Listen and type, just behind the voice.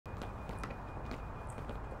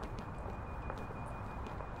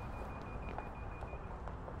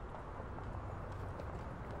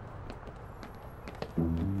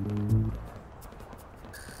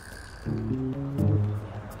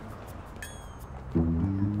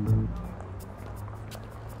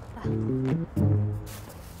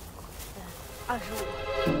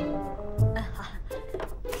25。哎，好，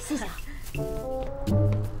谢谢啊。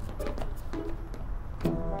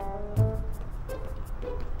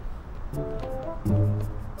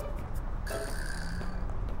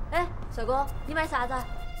哎，小公，你买啥子？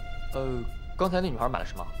刚才那女孩买了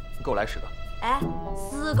什么？你给我来10个。哎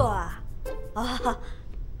，10个啊？啊。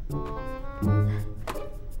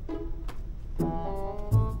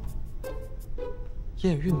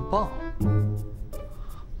 验孕棒。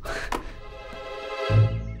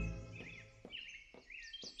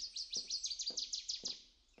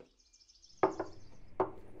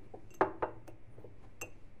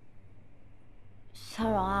小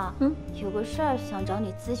荣啊，有个事儿想找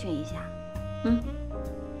你咨询一下。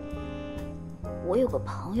我有个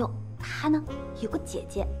朋友，他呢有个姐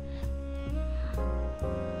姐。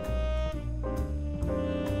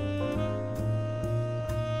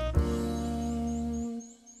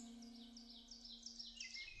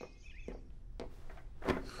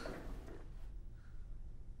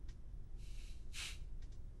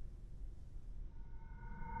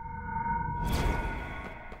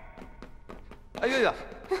 哎，月月，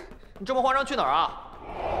你这么慌张去哪儿啊？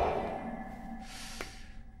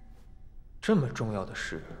这么重要的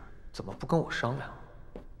事，怎么不跟我商量？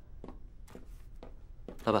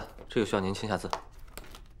老板，这个需要您签下字。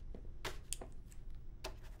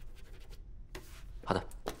好的。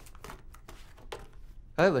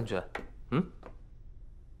哎，文娟，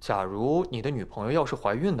假如你的女朋友要是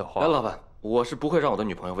怀孕的话，哎，老板，我是不会让我的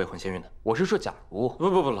女朋友未婚先孕的。我是说假如。不，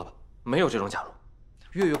老板，没有这种假如。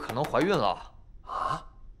月月可能怀孕了。 啊！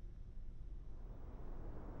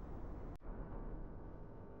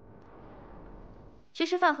其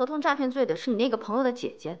实犯合同诈骗罪的是你那个朋友的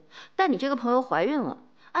姐姐，但你这个朋友怀孕了，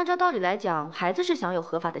按照道理来讲，孩子是享有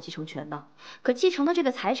合法的继承权的，可继承的这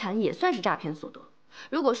个财产也算是诈骗所得。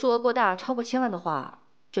如果数额过大，超过1000万的话，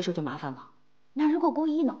这事就麻烦了。那如果故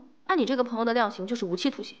意呢？按你这个朋友的量刑，就是无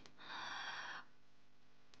期徒刑。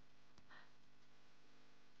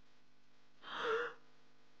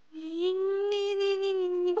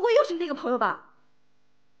你不会又是那个朋友吧？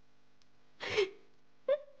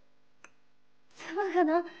怎么可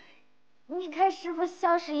能？你看师傅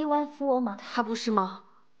像是亿万富翁吗？他不是吗？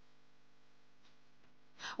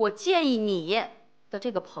我建议你的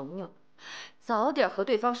这个朋友早点和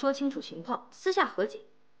对方说清楚情况，私下和解，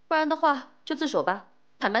不然的话就自首吧，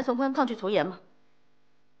坦白从宽，抗拒从严嘛。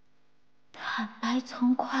坦白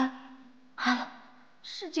从宽，完了，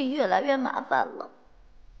事情越来越麻烦了。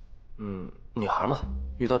女孩嘛，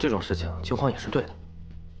遇到这种事情，惊慌也是对的。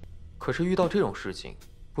可是遇到这种事情，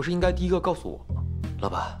不是应该第一个告诉我吗？老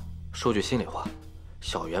板，说句心里话，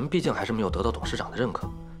小袁毕竟还是没有得到董事长的认可，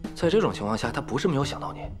在这种情况下，他不是没有想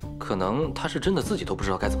到你，可能他是真的自己都不知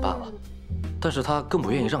道该怎么办了，但是他更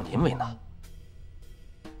不愿意让您为难。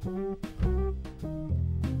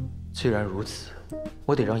既然如此，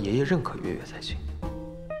我得让爷爷认可月月才行。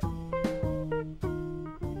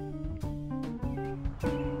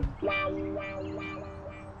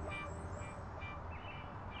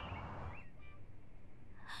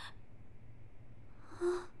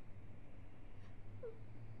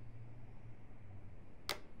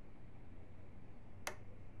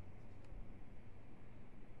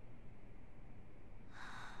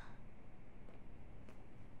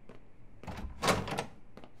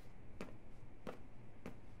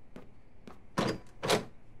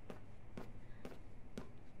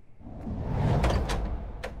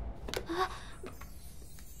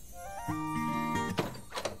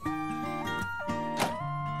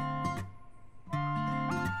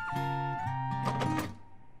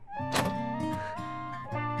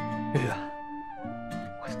月月，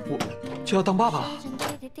我就要当爸爸了。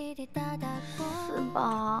是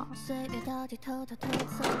吧？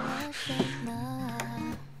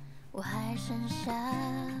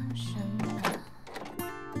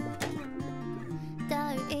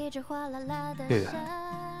月月，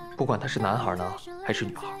不管他是男孩呢还是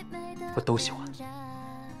女孩，我都喜欢。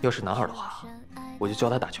要是男孩的话，我就教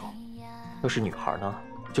他打球；要是女孩呢，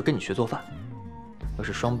就跟你学做饭；要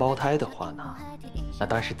是双胞胎的话呢，那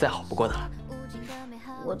当然是再好不过的了。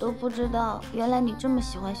我都不知道，原来你这么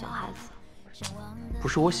喜欢小孩子。不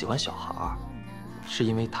是我喜欢小孩，是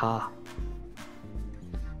因为他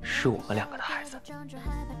是我们2个的孩子。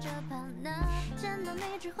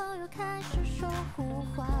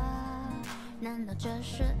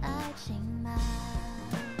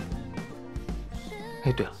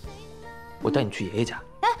哎，对了，我带你去爷爷家。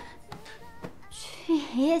哎，去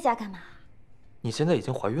爷爷家干嘛？你现在已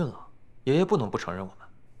经怀孕了，爷爷不能不承认我们。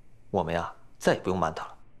我们呀，再也不用瞒他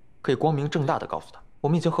了，可以光明正大的告诉他，我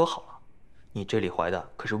们已经和好了。你这里怀的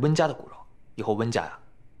可是温家的骨肉，以后温家呀，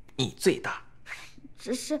你最大。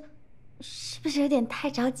只是，是不是有点太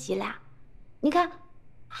着急了？你看，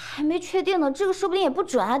还没确定呢，这个说不定也不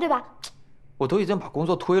准啊，对吧？我都已经把工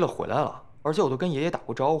作推了回来了，而且我都跟爷爷打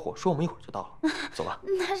过招呼，说我们一会儿就到了。走吧。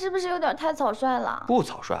那是不是有点太草率了？不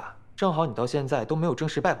草率，正好你到现在都没有正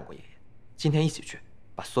式拜访过爷爷，今天一起去，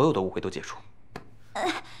把所有的误会都解除。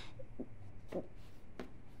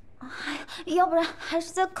要不然还是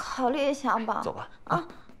再考虑一下吧。走吧。啊。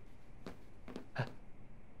哎，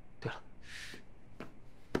对了，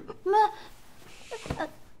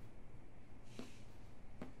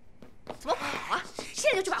怎么跑啊？现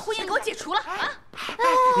在就去把婚姻给我解除了啊！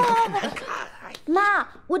妈，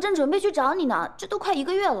我正准备去找你呢，这都快1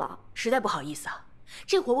个月了。实在不好意思啊，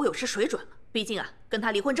这回我有失水准了。毕竟啊，跟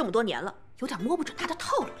他离婚这么多年了，有点摸不准他的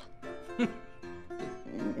套路了。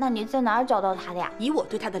那你在哪儿找到他的呀？以我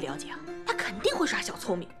对他的了解啊，他肯定会耍小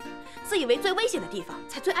聪明，自以为最危险的地方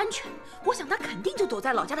才最安全。我想他肯定就躲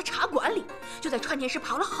在老家的茶馆里，就在川田市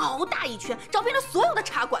跑了好大一圈，找遍了所有的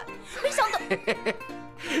茶馆，没想到。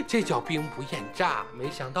这叫兵不厌诈，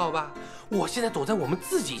没想到吧？我现在躲在我们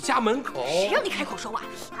自己家门口。谁让你开口说话？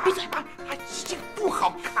闭嘴！这个不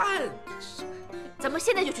好看。咱们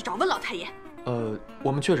现在就去找温老太爷。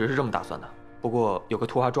我们确实是这么打算的，不过有个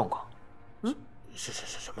突发状况。是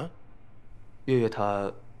什么？月月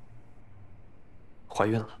她怀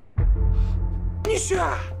孕了。你去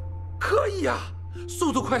啊，可以呀，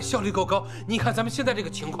速度快，效率够高。你看咱们现在这个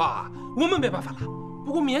情况啊，我们没办法了，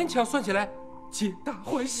不过勉强算起来，皆大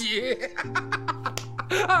欢喜。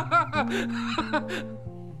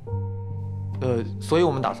所以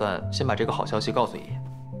我们打算先把这个好消息告诉爷爷，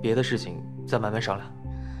别的事情再慢慢商量。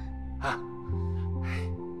啊。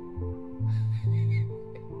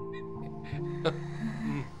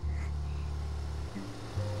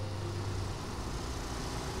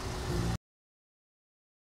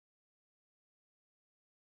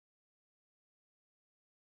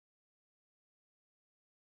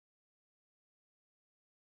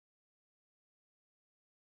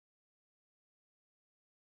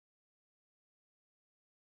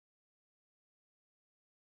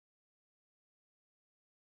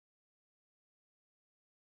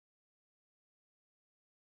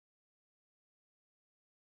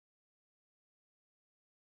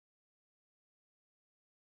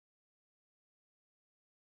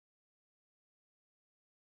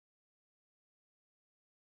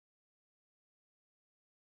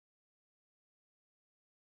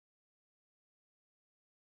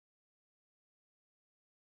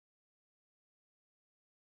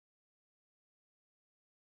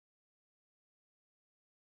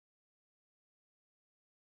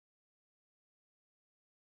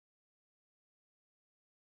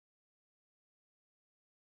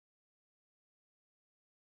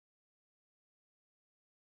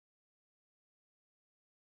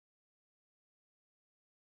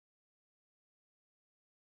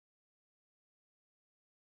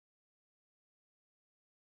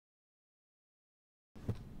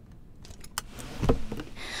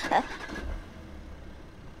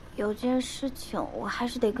有件事情我还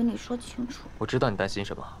是得跟你说清楚。我知道你担心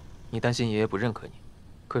什么，你担心爷爷不认可你，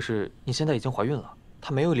可是你现在已经怀孕了，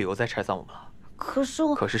他没有理由再拆散我们了。可是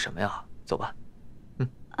我……可是什么呀？走吧。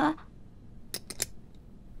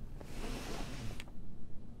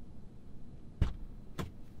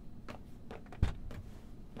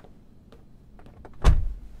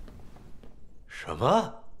什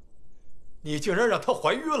么？你竟然让她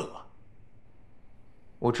怀孕了？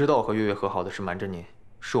我知道我和月月和好的是瞒着您，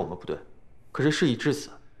是我们不对。可是事已至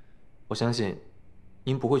此，我相信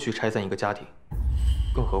您不会去拆散一个家庭，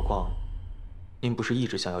更何况您不是一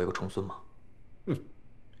直想要一个重孙吗？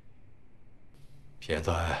现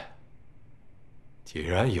在既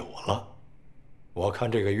然有了，我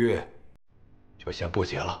看这个月就先不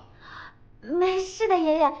结了。没事的，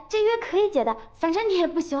爷爷，这月可以结的，反正你也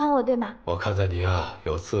不喜欢我，对吗？我看在你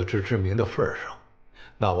有自知之明的份上，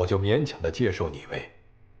那我就勉强的接受你为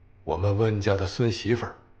我们温家的孙媳妇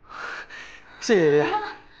儿。谢爷爷，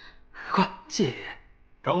快谢爷爷。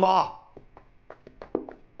张妈，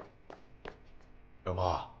张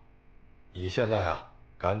妈，你现在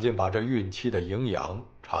赶紧把这孕期的营养、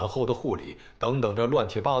产后的护理等等这乱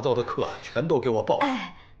七八糟的课全都给我报上。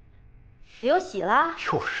有喜了？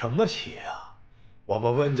有什么喜啊？我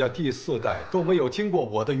们温家第4代都没有经过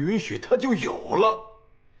我的允许，他就有了。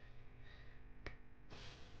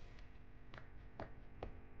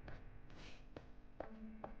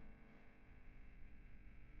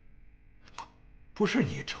不是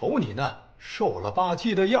你瞅你那瘦了吧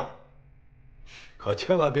唧的样，可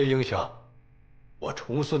千万别影响我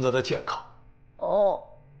重孙子的健康。哦。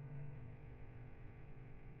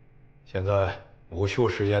现在午休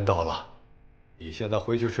时间到了，你现在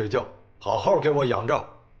回去睡觉，好好给我养着。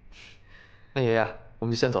那爷爷，我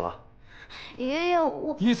们就先走了。爷爷，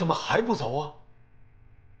我你怎么还不走啊？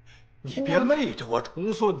你别累着我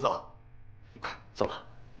重孙子。快走了，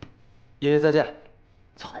爷爷再见。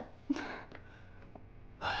走。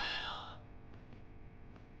哎呀，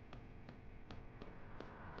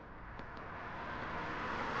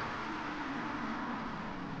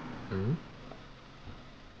嗯。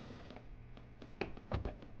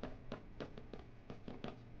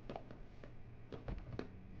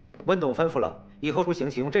温总吩咐了，以后出行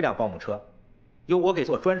请用这辆保姆车，由我给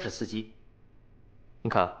做专职司机。你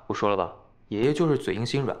看，我说了吧，爷爷就是嘴硬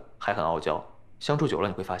心软，还很傲娇。相处久了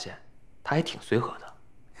你会发现，他还挺随和的。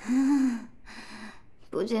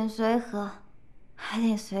不仅随和，还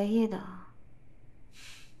挺随意的。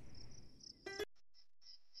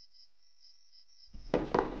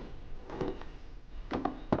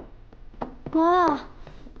哇，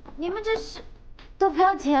你们这是都不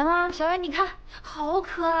要钱吗？小月，你看，好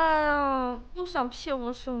可爱啊！又想骗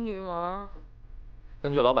我生女儿。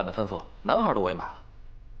根据老板的吩咐，男孩的我也买了。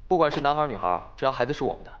不管是男孩女孩，只要孩子是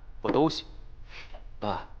我们的，我都行。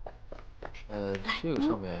爸，这个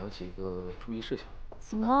上面有几个注意事项。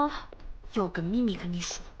怎么？有个秘密跟你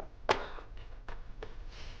说。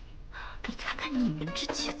你看看你们这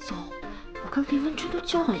节奏，我跟林文君都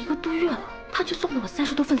交往1个多月了，他就送了我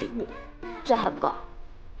30多份礼物，这还不够？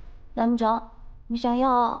难不成你想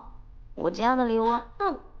要我这样的礼物？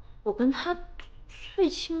那我跟他最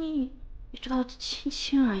亲密也就到亲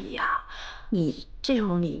亲而已啊！你这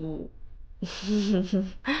种礼物，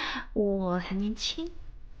我还年轻，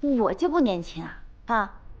我就不年轻啊！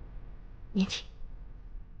啊，年轻。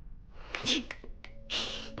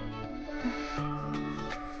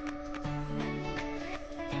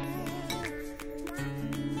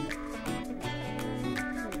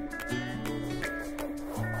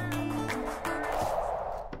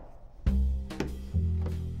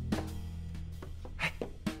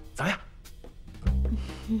怎么样？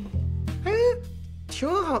挺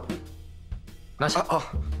好。拿下啊！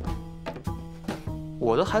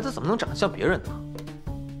我的孩子怎么能长得像别人呢？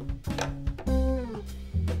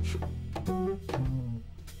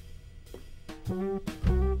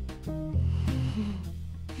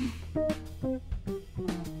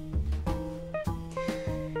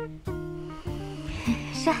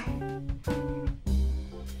帅。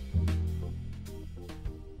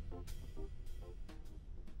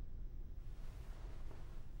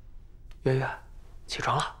月月，起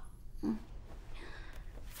床了。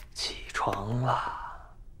起床了。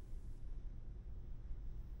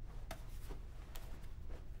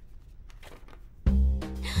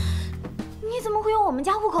你怎么会有我们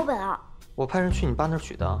家户口本啊？我派人去你爸那儿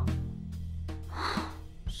取的。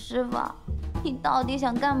师傅，你到底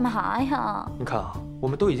想干嘛呀？你看啊，我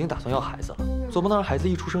们都已经打算要孩子了，总不能让孩子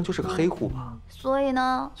一出生就是个黑户吧？所以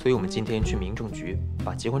呢？所以我们今天去民政局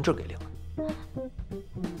把结婚证给领了。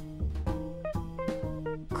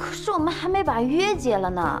可是我们还没把约结了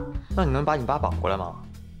呢。那你能把你爸绑过来吗？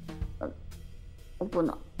我不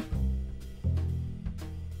能。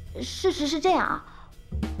事实是这样啊，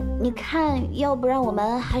你看，要不然我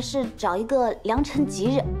们还是找一个良辰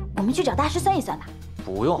吉日，我们去找大师算一算吧。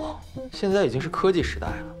不用，现在已经是科技时代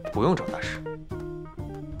了，不用找大师。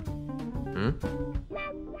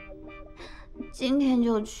今天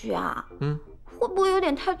就去啊？会不会有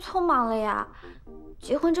点太匆忙了呀？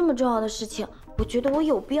结婚这么重要的事情，我觉得我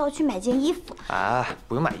有必要去买件衣服。哎，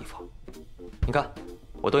不用买衣服，你看，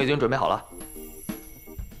我都已经准备好了。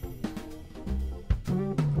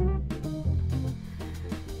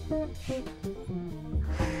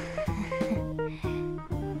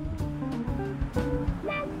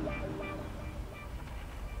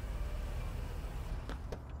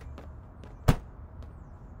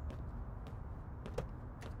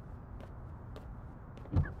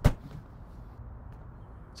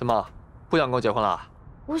怎么，不想跟我结婚了？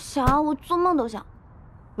我想，我做梦都想。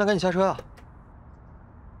那赶紧下车啊！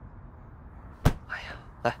哎呀，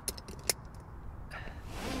来。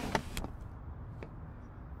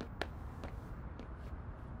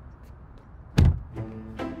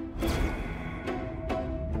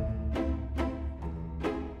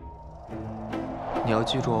你要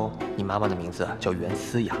记住哦，你妈妈的名字叫袁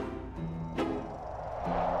思雅。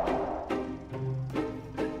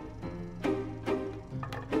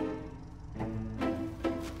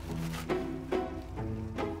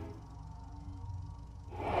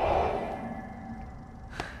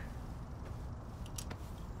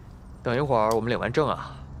等一会儿我们领完证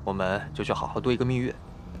啊，我们就去好好度一个蜜月。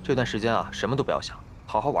这段时间啊，什么都不要想，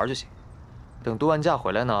好好玩就行。等度完假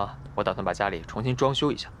回来呢，我打算把家里重新装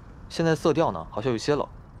修一下。现在色调呢好像有些冷，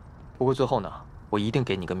不过最后呢，我一定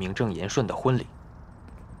给你个名正言顺的婚礼。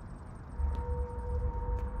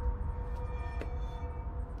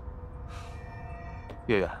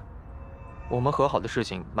月月，我们和好的事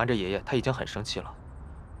情瞒着爷爷，他已经很生气了。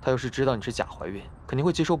他要是知道你是假怀孕，肯定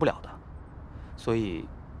会接受不了的。所以，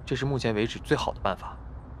这是目前为止最好的办法。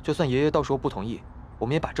就算爷爷到时候不同意，我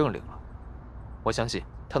们也把证领了。我相信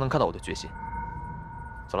他能看到我的决心。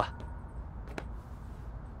走了。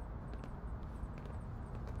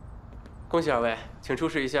恭喜二位，请出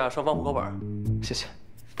示一下双方户口本。谢谢。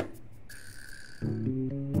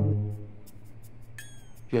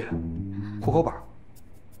月月，户口本。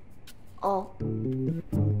哦。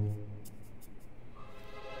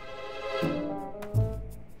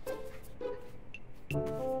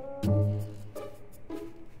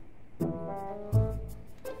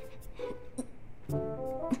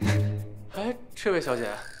哎，这位小姐，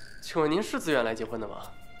请问您是自愿来结婚的吗？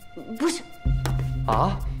不是。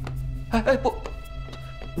啊？哎不。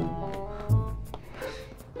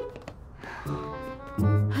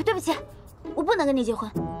对不起，我不能跟你结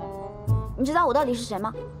婚。你知道我到底是谁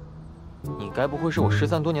吗？你该不会是我失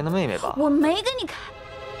散多年的妹妹吧？我没跟你开。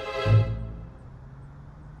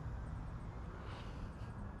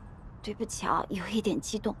对不起啊，有一点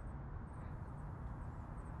激动。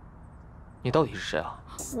你到底是谁啊？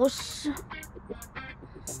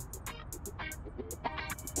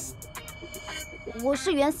我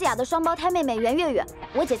是袁思雅的双胞胎妹妹袁月月。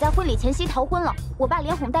我姐在婚礼前夕逃婚了，我爸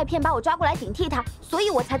连哄带骗把我抓过来顶替她，所以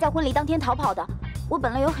我才在婚礼当天逃跑的。我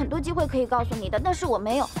本来有很多机会可以告诉你的，但是我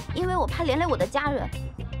没有，因为我怕连累我的家人。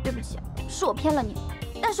对不起，是我骗了你，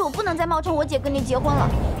但是我不能再冒充我姐跟你结婚了。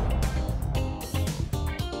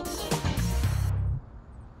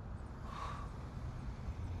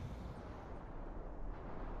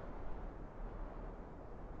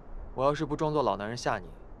我要是不装作老男人吓你，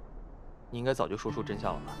你应该早就说出真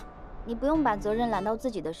相了吧？你不用把责任揽到自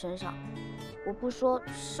己的身上，我不说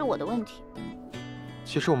是我的问题。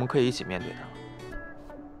其实我们可以一起面对的。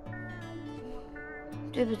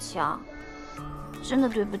对不起啊，真的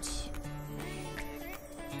对不起。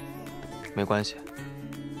没关系，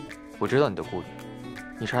我知道你的顾虑，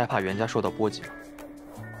你是害怕袁家受到波及吗？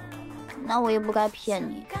那我也不该骗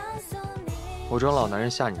你。我装老男人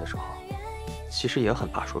吓你的时候，其实也很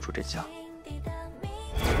怕说出真相。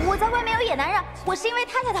我在外面有野男人，我是因为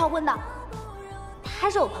他才逃婚的。他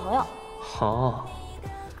是我朋友。哦，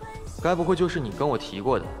该不会就是你跟我提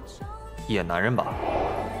过的野男人吧？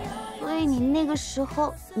所以你那个时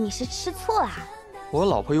候你是吃醋啦？我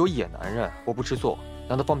老婆有野男人，我不吃醋，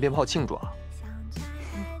让她放鞭炮庆祝啊！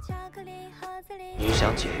你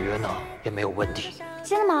想解约呢，也没有问题。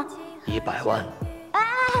真的吗？100万。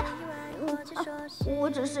我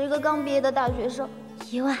只是一个刚毕业的大学生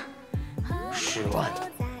，1万。10万。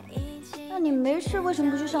那你没事为什么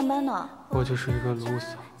不去上班呢？我就是一个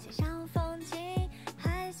loser。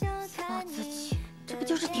老自己，这不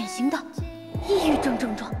就是典型的抑郁症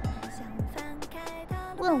症状？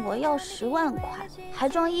问我要10万块，还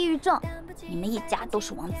装抑郁症，你们一家都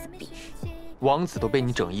是王子病。王子都被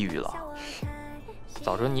你整抑郁了。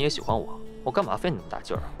早知道你也喜欢我，我干嘛费那么大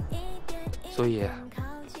劲儿啊？所以，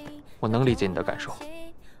我能理解你的感受。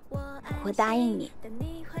我答应你，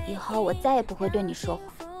以后我再也不会对你说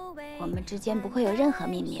谎，我们之间不会有任何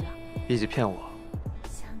秘密了。比起骗我，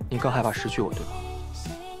你更害怕失去我，对吗？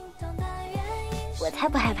我才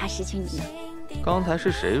不害怕失去你呢。刚才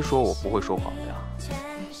是谁说我不会说谎的呀？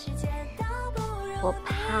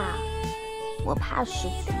我怕失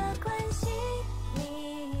去你。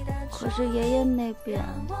可是爷爷那边，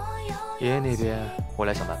我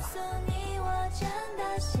来想办法。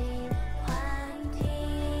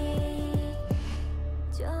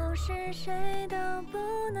就是谁都不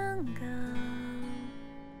能够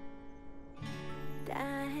代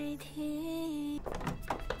替。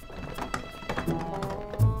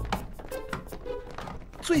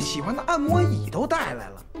最喜欢的按摩椅都带来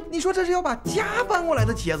了，你说这是要把家搬过来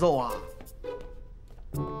的节奏啊！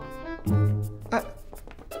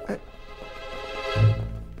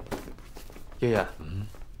爷爷，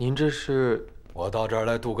您这是？我到这儿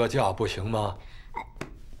来度个假，不行吗？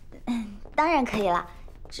当然可以了，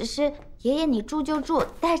只是爷爷你住就住，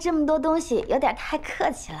带这么多东西有点太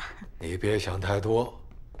客气了。你别想太多，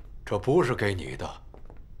这不是给你的，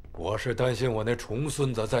我是担心我那重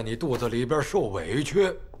孙子在你肚子里边受委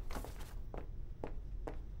屈。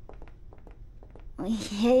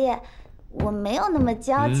爷爷，我没有那么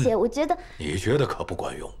娇气，我觉得你觉得可不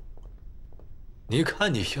管用。你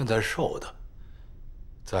看你现在瘦的，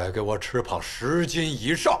再给我吃胖10斤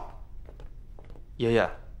以上。爷爷，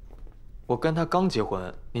我跟他刚结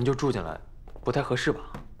婚，您就住进来，不太合适吧？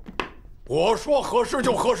我说合适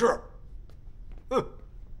就合适。哼，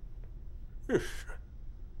真是。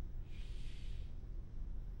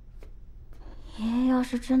爷爷要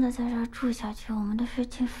是真的在这儿住下去，我们的事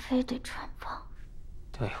情非得传报。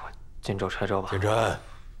对，我见招拆招吧。金真，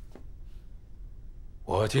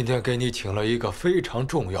我今天给你请了一个非常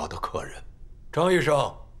重要的客人，张医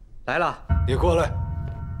生。来了，你过来。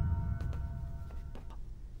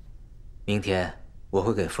明天我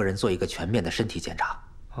会给夫人做一个全面的身体检查。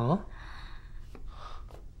啊？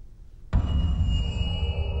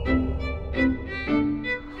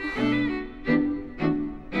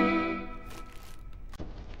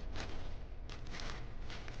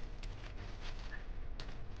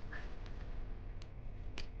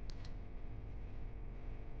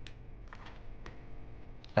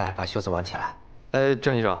来，把袖子挽起来。哎，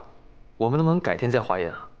郑医生，我们能不能改天再化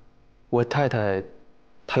验啊？我太太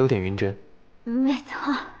她有点晕针。没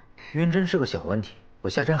错。晕针是个小问题，我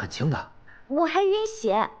下针很轻的。我还晕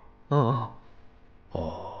血。哦，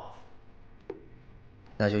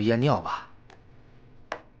那就验尿吧。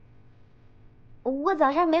我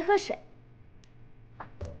早上没喝水。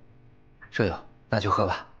舍友，那就喝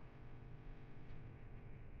吧。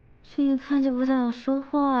这一看就不太想说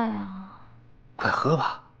话呀。快喝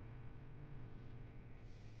吧。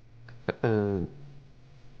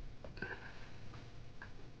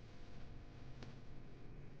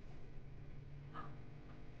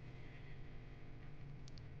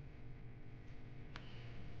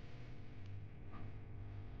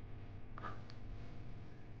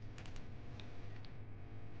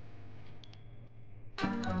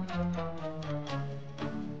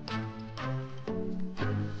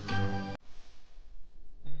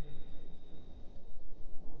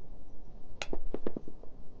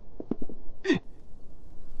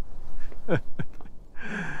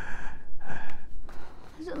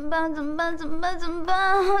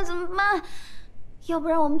怎么办？要不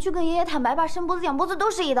然我们去跟爷爷坦白吧，伸脖子、仰脖子都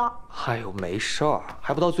是一刀。哎呦，没事儿，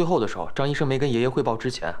还不到最后的时候。张医生没跟爷爷汇报之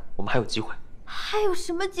前，我们还有机会。还有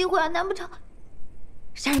什么机会啊？难不成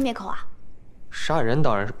杀人灭口啊？杀人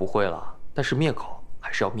当然是不会了，但是灭口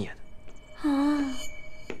还是要灭的。啊？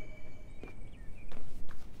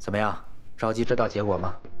怎么样？着急知道结果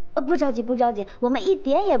吗？不着急，我们一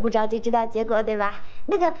点也不着急知道结果，对吧？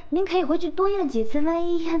那个，您可以回去多验几次，万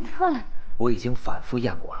一验错了。我已经反复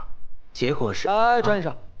验过了，结果是……哎，张医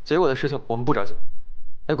生，结果的事情我们不着急。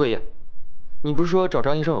哎，桂爷，你不是说找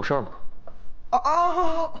张医生有事儿吗？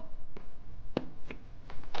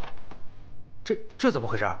这怎么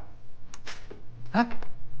回事？哎，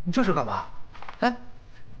你这是干嘛？哎，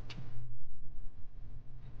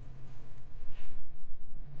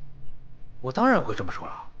我当然会这么说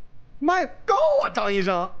了。My God，张医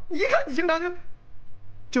生，一看你经常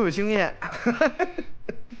就有经验。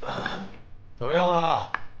怎么样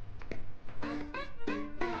啊？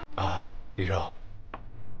啊，医生，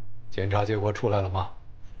检查结果出来了吗？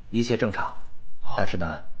一切正常，但是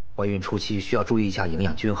呢，怀孕初期需要注意一下营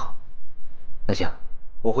养均衡。那行，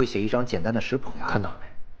我会写一张简单的食谱呀。看到了没？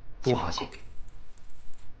请放心。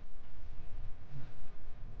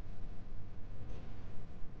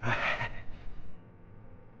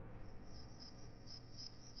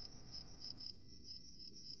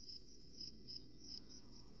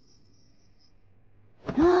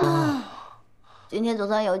今天总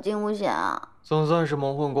算有惊无险啊！总算是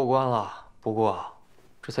蒙混过关了，不过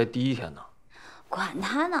这才第1天呢。管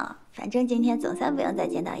他呢，反正今天总算不用再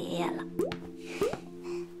见到爷爷了。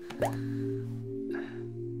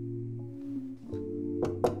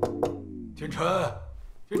金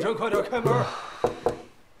晨，快点开门！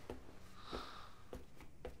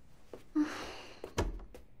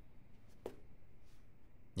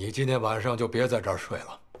你今天晚上就别在这儿睡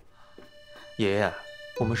了。爷爷，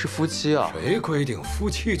我们是夫妻啊。谁规定夫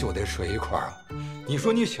妻就得睡一块儿啊？你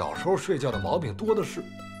说你小时候睡觉的毛病多的是，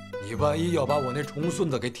你万一要把我那重孙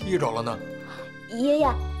子给踢着了呢？爷爷，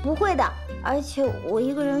不会的，而且我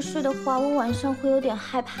一个人睡的话，我晚上会有点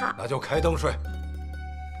害怕。那就开灯睡。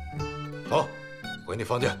走，回你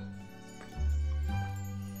房间。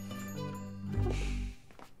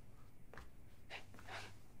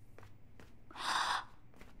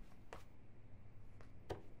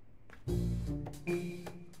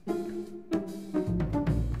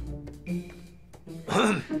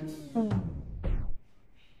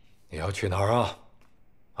你要去哪儿啊？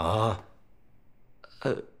啊？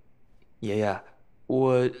爷爷，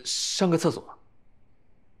我上个厕所。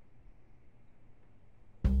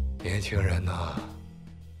年轻人呐，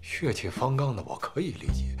血气方刚的我可以理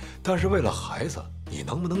解，但是为了孩子，你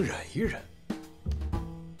能不能忍一忍？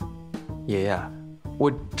爷爷，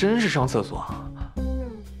我真是上厕所。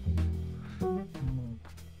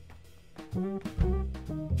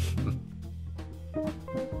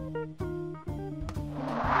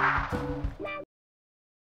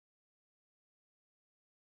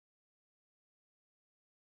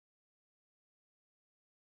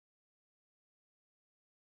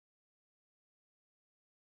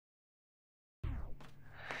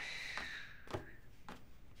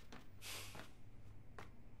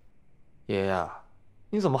爷爷，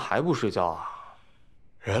你怎么还不睡觉啊？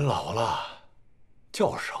人老了，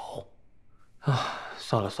觉少。啊，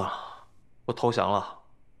算了算了，我投降了，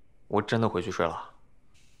我真的回去睡了。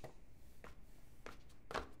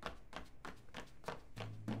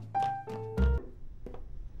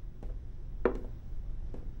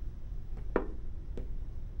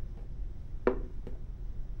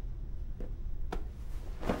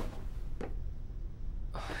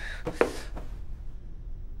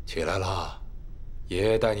起来了，爷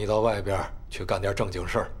爷带你到外边去干点正经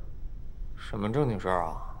事儿。什么正经事儿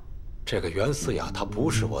啊？这个袁思雅，她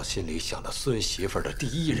不是我心里想的孙媳妇的第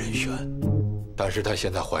一人选，但是她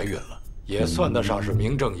现在怀孕了，也算得上是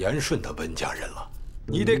名正言顺的温家人了。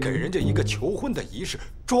你得给人家一个求婚的仪式，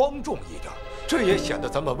庄重一点，这也显得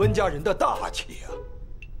咱们温家人的大气啊。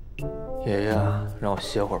爷爷，让我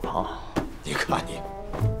歇会儿吧。你看你。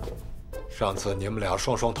上次你们俩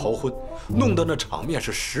双双逃婚，弄得那场面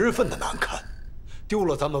是十分的难看，丢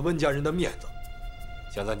了咱们温家人的面子。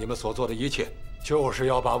现在你们所做的一切，就是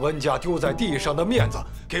要把温家丢在地上的面子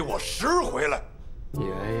给我拾回来。爷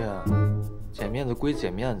爷，捡面子归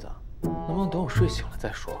捡面子，能不能等我睡醒了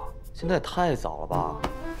再说？现在也太早了吧？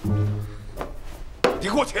你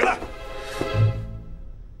给我起来！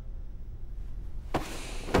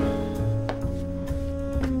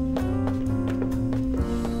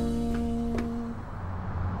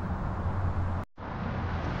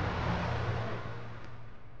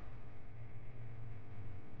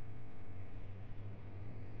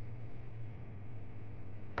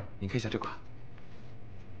你看一下这款，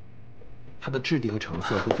它的质地和成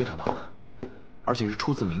色都非常的好，而且是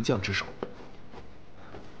出自名匠之手，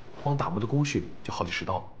光打磨的工序就好几10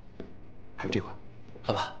刀。还有这款，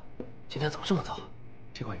老板，今天怎么这么早？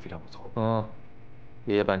这款也非常不错。嗯，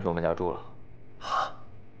爷爷搬去我们家住了。啊，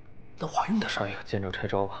那怀孕的事儿，哎呀，见招拆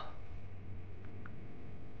招吧。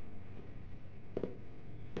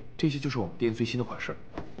这些就是我们店最新的款式。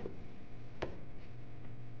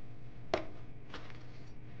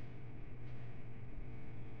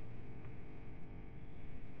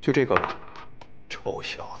就这个吧。臭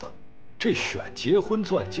小子，这选结婚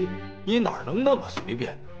钻戒，你哪能那么随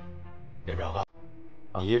便呢？店长啊，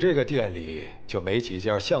你这个店里就没几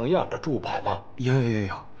件像样的珠宝吗？有。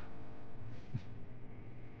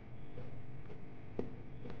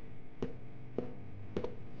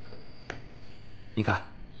你看，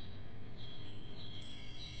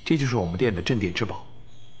这就是我们店的镇店之宝。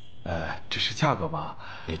只是价格嘛，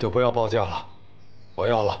你就不要报价了，我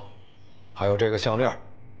要了。还有这个项链，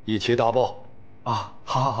一起打包。啊，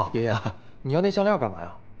好，爷爷，你要那项链干嘛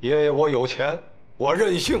呀？爷爷，我有钱，我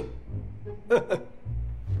任性。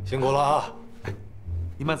辛苦了啊！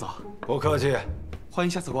您慢走。不客气。欢迎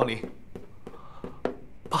下次光临。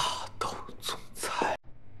霸道总裁。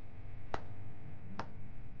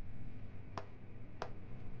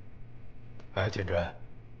哎，金珍，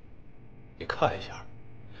你看一下，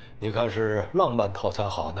你看是浪漫套餐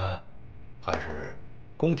好呢，还是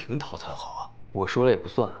宫廷套餐好啊？我说了也不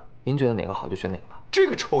算，您觉得哪个好就选哪个吧。这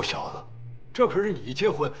个臭小子，这可是你结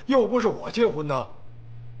婚，又不是我结婚呢。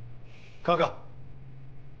看看，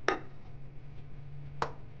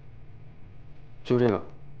就这个。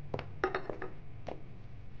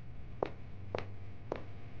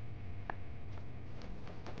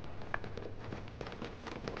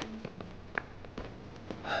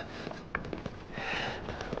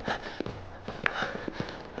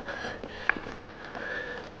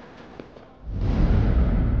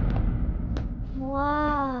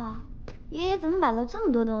哇，爷爷怎么买了这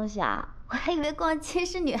么多东西啊？我还以为逛街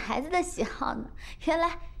是女孩子的喜好呢，原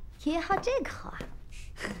来爷爷好这口啊！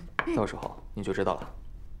到时候你就知道了。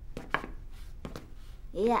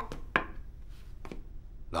爷爷，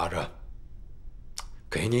拿着，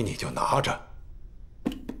给你你就拿着。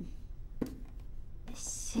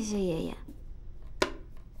谢谢爷爷。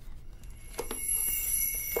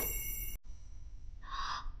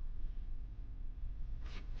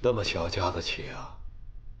那么小家子气啊！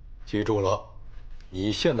记住了，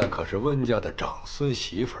你现在可是温家的长孙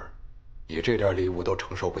媳妇儿，你这点礼物都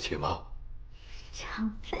承受不起吗？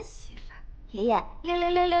长孙媳妇儿，爷爷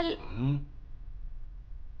，66666。嗯，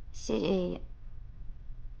谢谢爷爷。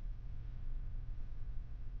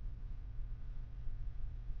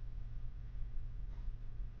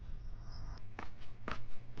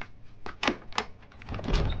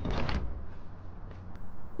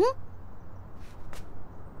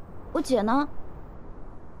我姐呢？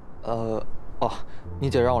哦，你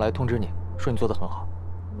姐让我来通知你，说你做得很好。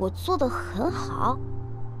我做得很好？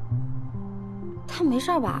她没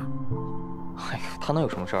事吧？哎呀，她能有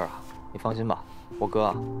什么事儿啊？你放心吧，我哥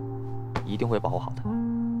啊，一定会保护好她。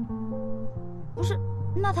不是，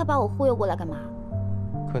那他把我忽悠过来干嘛？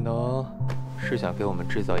可能是想给我们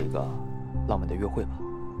制造一个浪漫的约会吧。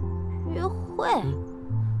约会？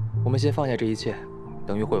我们先放下这一切，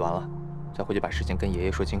等约会完了，再回去把事情跟爷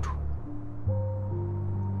爷说清楚。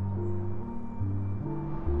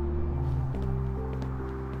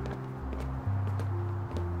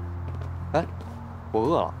哎，我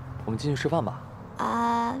饿了，我们进去吃饭吧。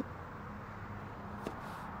啊，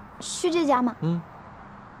去这家吗？嗯，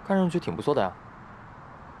看上去挺不错的呀。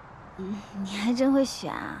你还真会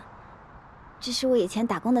选啊！这是我以前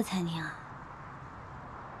打工的餐厅啊。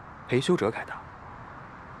裴修哲开的，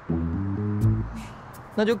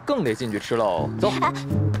那就更得进去吃喽。走。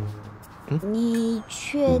你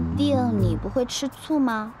确定你不会吃醋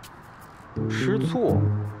吗？吃醋？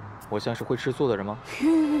我像是会吃醋的人吗？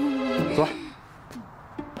走。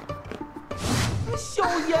小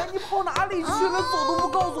妍，你跑哪里去了？走都不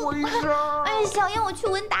告诉我一声。哎，小妍，我去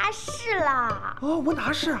文达市啦。哦，文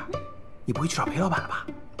达市？你不会去找裴老板了吧？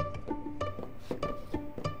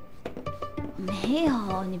没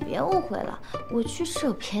有，你别误会了，我去是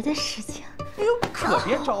有别的事情。哎呦，可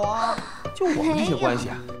别找啊！就我们这些关系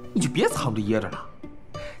啊，你就别藏着掖着了。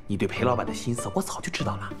你对裴老板的心思我早就知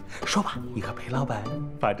道了。说吧，你和裴老板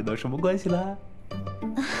发展到什么关系了？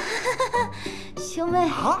兄妹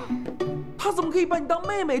啊？他怎么可以把你当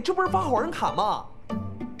妹妹？这不是发好人卡吗？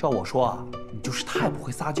照我说啊，你就是太不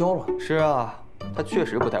会撒娇了。是啊，他确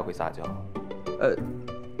实不太会撒娇。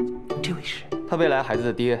这位是他未来孩子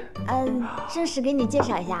的爹。正式给你介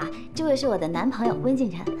绍一下，这位是我的男朋友温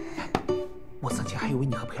敬晨。我曾经还以为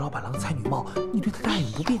你和裴老板郎才女貌，你对他大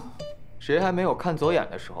隐不变。谁还没有看走眼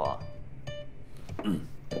的时候啊？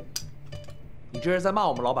你这是在骂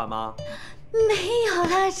我们老板吗？没有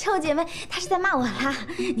啦，臭姐妹，她是在骂我啦。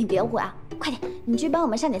你别误会啊，快点，你去帮我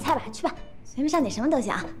们上点菜吧，去吧，随便上点什么都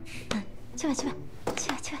行。去吧，去吧，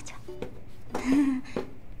去吧，去吧，去吧。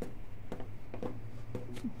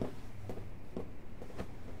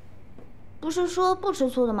不是说不吃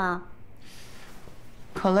醋的吗？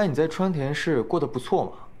看来你在川田市过得不错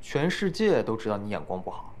嘛，全世界都知道你眼光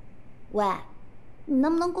不好。喂，你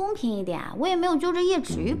能不能公平一点啊？我也没有揪着叶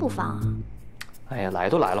芷玉不放啊。哎呀，来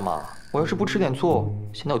都来了嘛，我要是不吃点醋，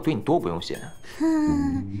现在我对你多不用心。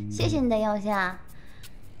谢谢你的用心啊。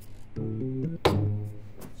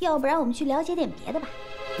要不然我们去了解点别的吧。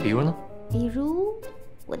比如呢？比如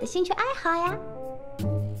我的兴趣爱好呀。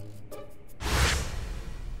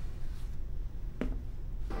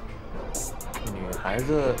女孩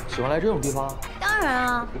子喜欢来这种地方？当然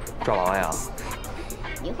啊。抓娃娃呀？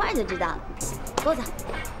一会儿就知道了。给我走。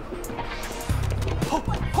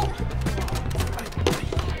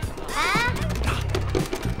哎，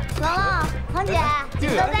龙龙、黄姐，你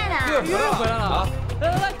们都在呢？又回来了啊！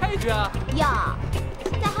来开一局啊！哟，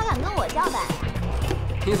现在还敢跟我叫板？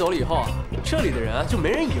你走了以后啊，这里的人就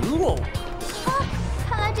没人赢过我。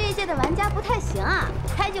看来这一届的玩家不太行啊！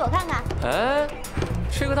开局我看看。哎，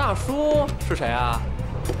这个大叔是谁啊？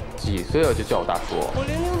几岁了就叫我大叔？我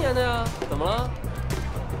00年的呀，怎么了？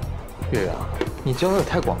月月啊，你交友也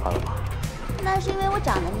太广泛了吧？那是因为我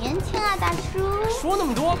长得年轻啊，大叔。说那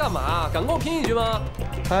么多干嘛？敢跟我拼一局吗？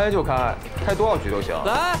开就开，开多少局都行。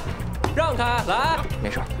来，让开，来。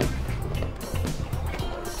没事。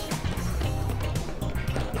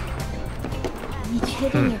你确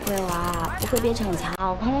定你会玩？不会别逞强，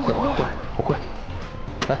我旁边很累。我会。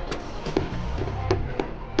来。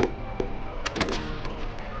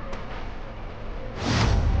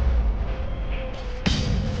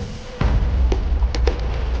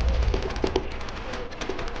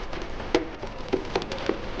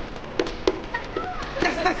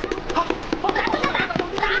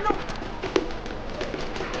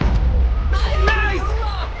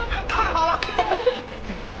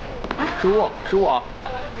是我，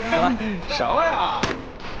什么呀？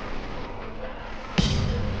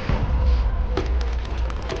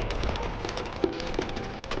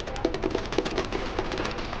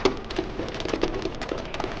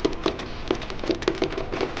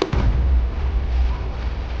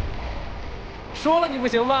说了你不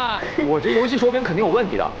行吧？我这游戏手柄肯定有问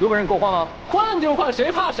题的，有本事你给我换吗？换就换，谁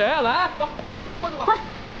怕谁啊？来，换。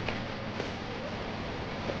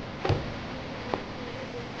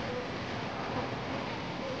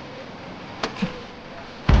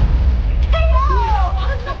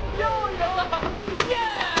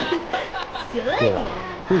对了，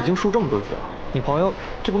我已经输这么多局了，你朋友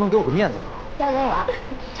这不能给我个面子吗？交给我，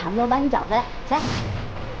差不多把你找回来。来，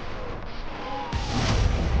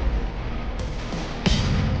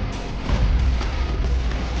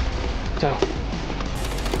加油！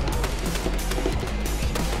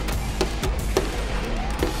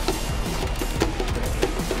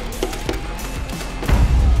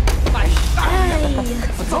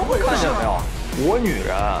我女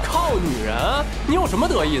人，靠女人？你有什么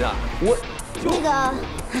得意的？那个，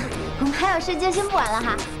我们还有事，就先不玩了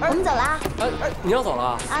哈，我们走了。哎，你要走了？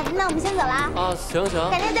啊，那我们先走了。啊，行。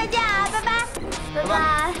改天再见啊，拜拜，拜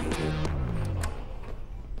拜。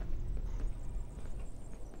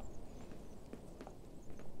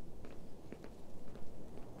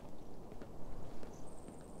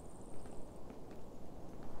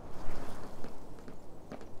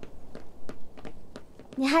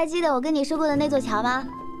你还记得我跟你说过的那座桥吗？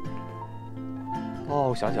哦，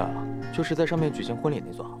我想起来了，就是在上面举行婚礼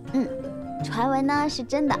那座。传闻呢是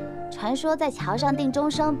真的，传说在桥上定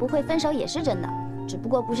终生不会分手也是真的，只不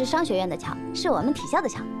过不是商学院的桥，是我们体校的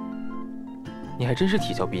桥。你还真是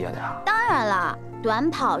体校毕业的呀？当然了，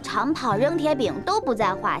短跑、长跑、扔铁饼都不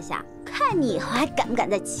在话下，看你以后还敢不敢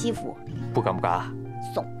再欺负我？不敢不敢。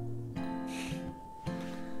怂。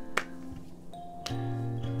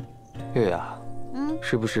月月啊，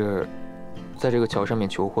是不是在这个桥上面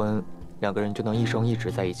求婚，两个人就能一生一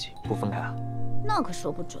直在一起，不分开啊？那可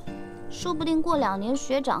说不准，说不定过2年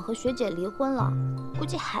学长和学姐离婚了，估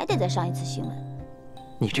计还得再上一次新闻。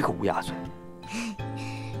你这个乌鸦嘴！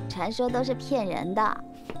传说都是骗人的。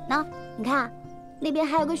那你看，那边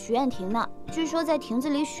还有个许愿亭呢，据说在亭子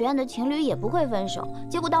里许愿的情侣也不会分手。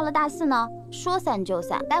结果到了大4呢，说散就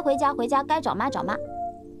散，该回家回家，该找妈找妈。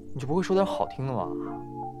你就不会说点好听的吗？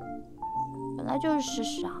本来就是事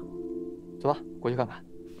实啊。走吧，过去看看。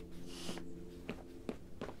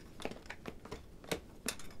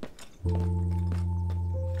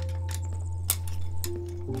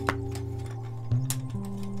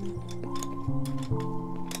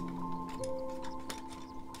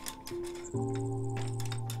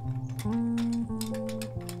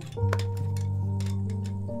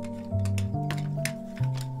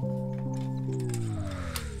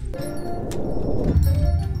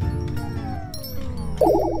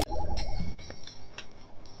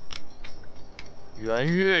袁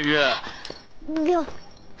月月，给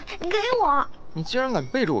我！你竟然敢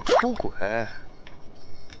背着我出轨！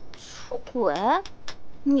出轨？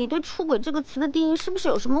你对出轨这个词的定义是不是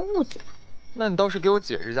有什么误解？那你倒是给我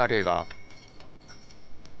解释一下这个。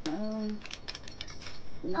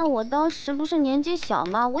那我当时不是年纪小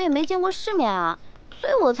嘛，我也没见过世面啊，所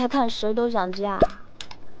以我才看谁都想嫁。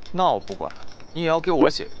那我不管，你也要给我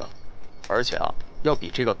写一个，而且啊，要比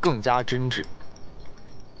这个更加真挚。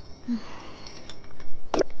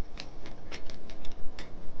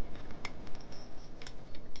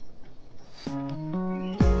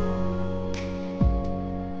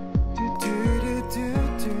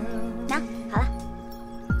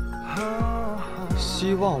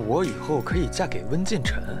希望我以后可以嫁给温建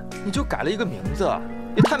成，你就改了一个名字，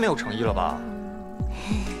也太没有诚意了吧！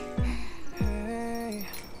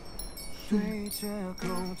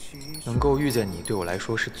能够遇见你对我来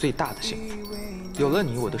说是最大的幸福，有了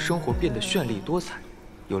你，我的生活变得绚丽多彩，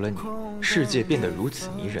有了你，世界变得如此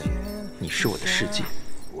迷人。你是我的世界，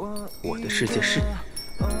我的世界是你，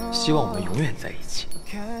希望我们永远在一起。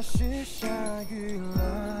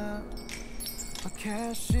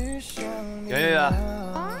圆圆圆，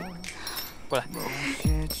过来，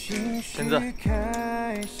签字。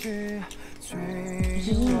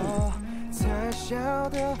才晓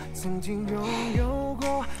得曾经拥有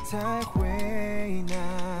过，才会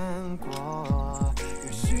难过。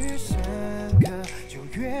越是深刻，就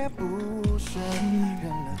越不舍。认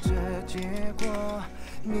了这结果，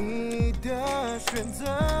你的选择。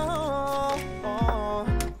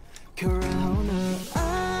可然后呢？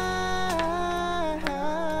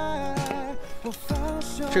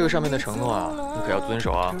这个上面的承诺啊，你可要遵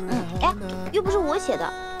守啊。哎，又不是我写的。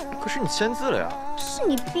可是你签字了呀。是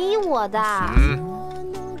你逼我的。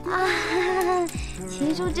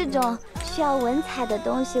情书这种需要文采的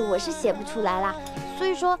东西，我是写不出来啦。所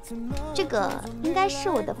以说，这个应该是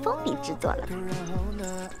我的封笔之作了吧。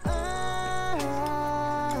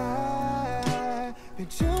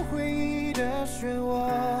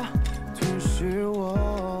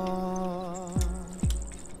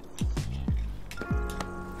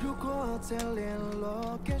再联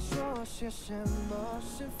络，该说些什么？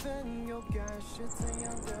身份又该是怎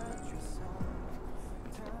样的角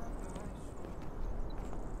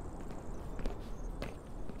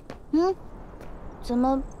色？怎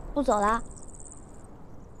么不走啦？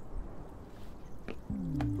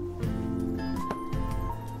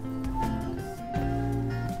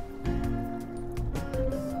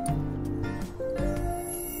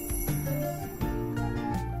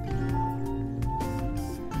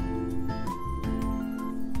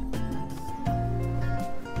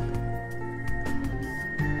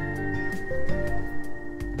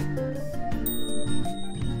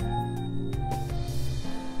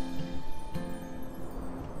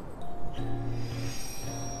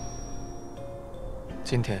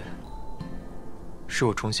今天是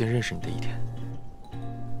我重新认识你的一天。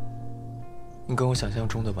你跟我想象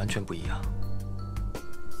中的完全不一样，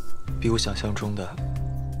比我想象中的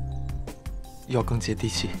要更接地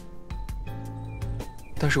气。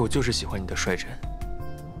但是我就是喜欢你的率真，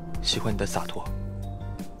喜欢你的洒脱。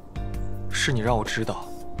是你让我知道，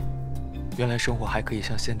原来生活还可以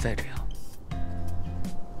像现在这样。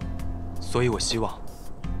所以我希望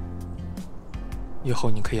以后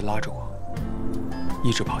你可以拉着我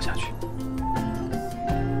一直跑下去。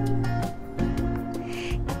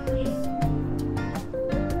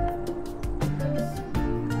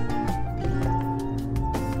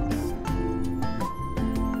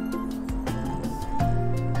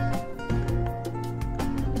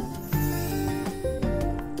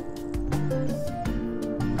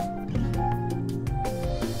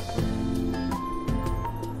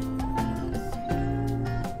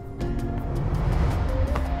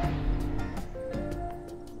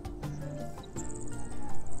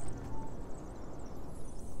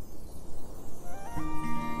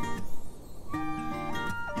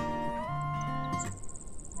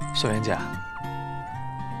小袁姐，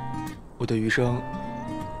我的余生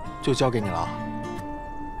就交给你了，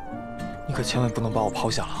你可千万不能把我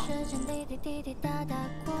抛下了。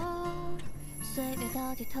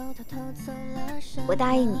我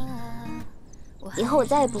答应你，以后我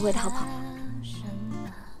再也不会逃跑了。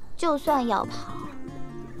就算要跑，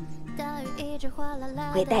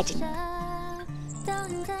我也带着你。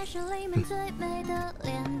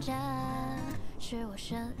是我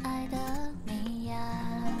深爱的你呀，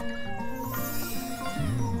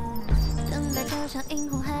等待就像樱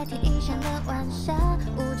红海天一闪的晚霞，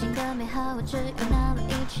无尽的美好，我只有那么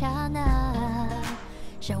一刹那，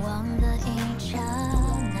向往的一刹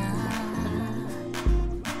那。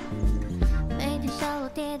每天小楼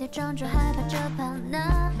跌跌撞撞，害怕这怕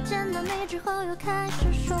那，见到你之后又开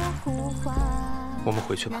始说胡话。我们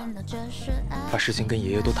回去吧，把事情跟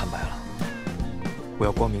爷爷都坦白了。我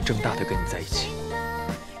要光明正大的跟你在一起。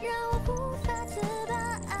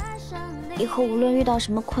以后无论遇到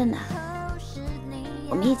什么困难，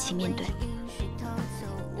我们一起面对。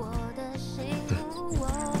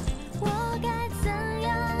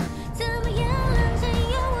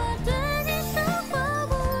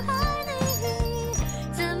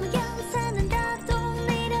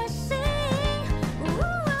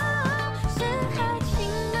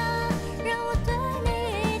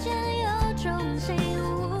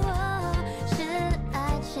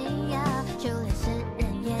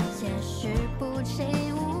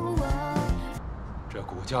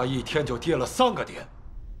股价一天就跌了3个点，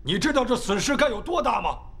你知道这损失该有多大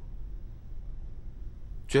吗？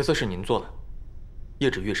决策是您做的，叶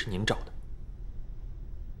芷月是您找的。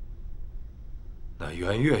那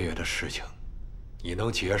袁月月的事情，你能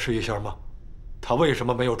解释一下吗？她为什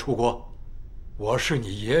么没有出国？我是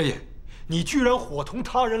你爷爷，你居然伙同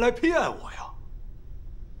他人来骗我呀！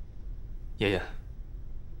爷爷，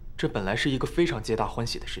这本来是一个非常皆大欢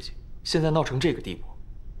喜的事情，现在闹成这个地步。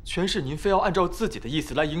全是您非要按照自己的意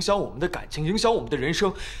思来影响我们的感情，影响我们的人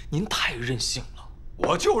生，您太任性了。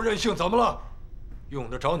我就任性，怎么了？用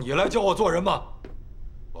得着你来教我做人吗？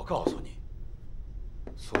我告诉你，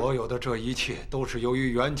所有的这一切都是由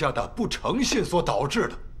于袁家的不诚信所导致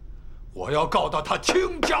的，我要告到他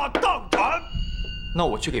倾家荡产。那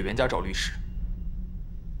我去给袁家找律师。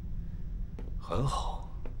很好，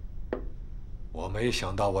我没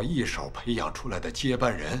想到我一手培养出来的接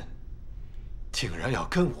班人。竟然要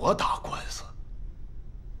跟我打官司！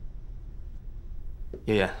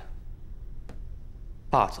爷爷，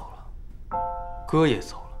爸走了，哥也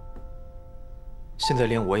走了，现在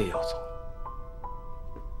连我也要走了。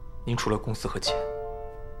您除了公司和钱，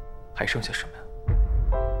还剩下什么呀？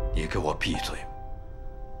你给我闭嘴！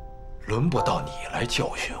轮不到你来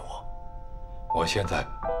教训我。我现在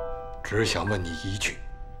只想问你一句：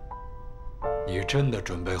你真的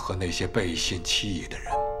准备和那些背信弃义的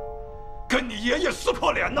人？跟你爷爷撕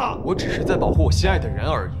破脸呐！我只是在保护我心爱的人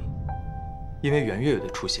而已。因为袁月月的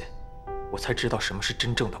出现，我才知道什么是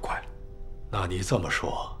真正的快乐。那你这么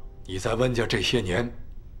说，你在温家这些年，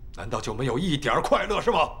难道就没有一点快乐是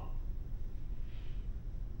吗？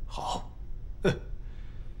好，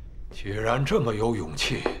既然这么有勇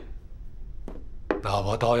气，那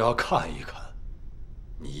我倒要看一看，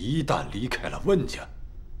你一旦离开了温家，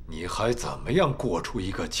你还怎么样过出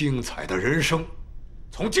一个精彩的人生？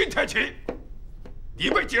从今天起，你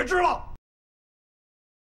被解职了。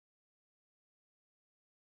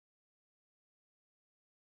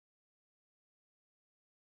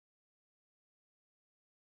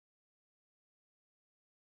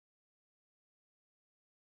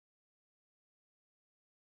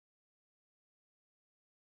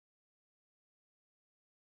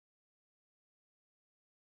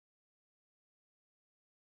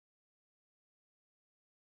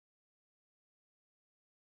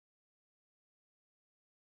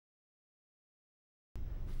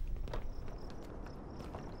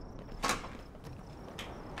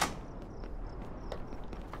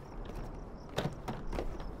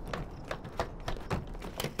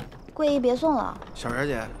桂姨别送了。小媛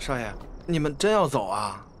姐、少爷，你们真要走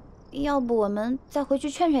啊？要不我们再回去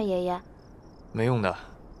劝劝爷爷？没用的，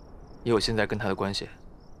以我现在跟他的关系，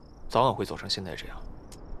早晚会走成现在这样。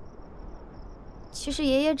其实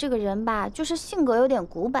爷爷这个人吧，就是性格有点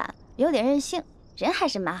古板，有点任性，人还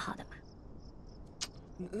是蛮好的嘛。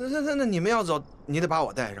那你们要走，你得把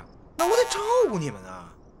我带上，那我得照顾你们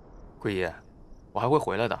啊。桂姨，我还会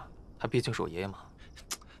回来的，他毕竟是我爷爷嘛。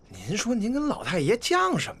您说您跟老太爷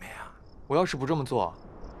犟什么呀？我要是不这么做，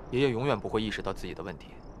爷爷永远不会意识到自己的问题。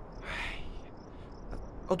哎呀，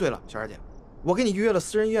哦对了，小二姐，我给你预约了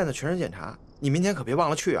私人医院的全身检查，你明天可别忘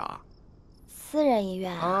了去啊。私人医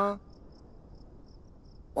院啊？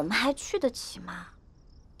我们还去得起吗？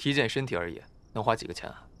体检身体而已，能花几个钱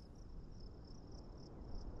啊？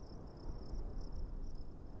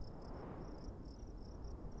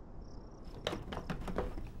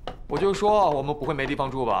我就说我们不会没地方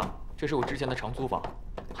住吧？这是我之前的长租房，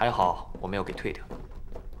还好我没有给退掉。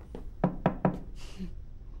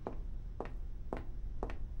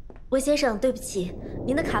魏先生，对不起，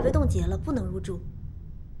您的卡被冻结了，不能入住。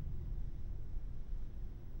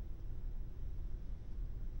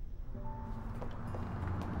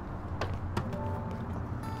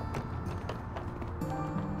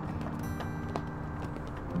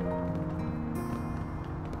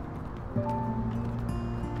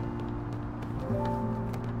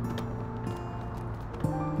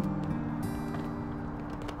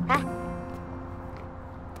来，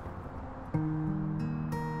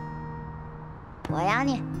我养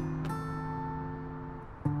你。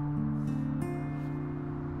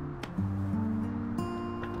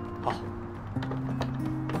好。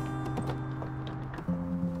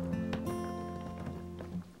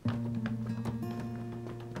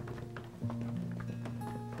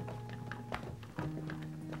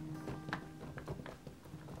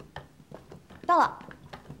到了。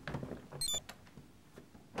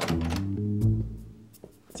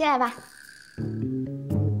进来吧。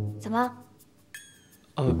怎么？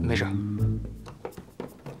没事。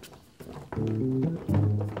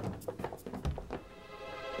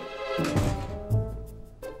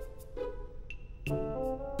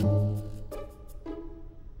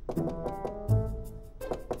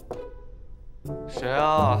谁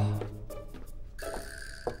啊？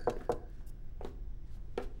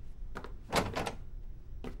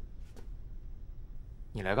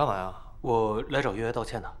你来干嘛呀？我来找月月道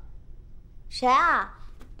歉的。谁啊？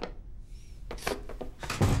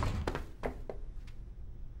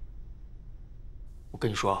我跟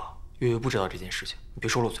你说啊，月月不知道这件事情，你别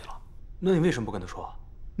说漏嘴了。那你为什么不跟她说？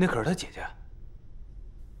那可是她姐姐。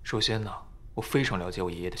首先呢，我非常了解我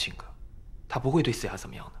爷爷的性格，他不会对思雅怎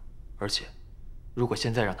么样的。而且，如果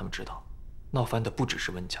现在让他们知道，闹翻的不只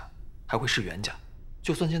是温家，还会是袁家。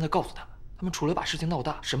就算现在告诉他们，他们除了把事情闹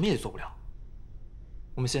大，什么也做不了。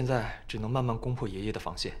我们现在只能慢慢攻破爷爷的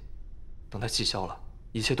防线，等他气消了，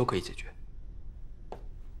一切都可以解决。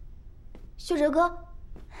秀哲哥，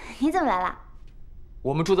你怎么来了？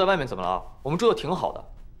我们住在外面怎么了？我们住的挺好的，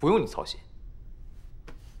不用你操心。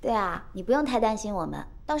对啊，你不用太担心我们，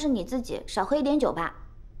倒是你自己少喝一点酒吧。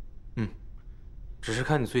嗯，只是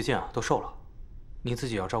看你最近啊都瘦了，你自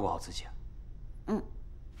己要照顾好自己。嗯。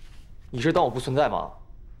你是当我不存在吗？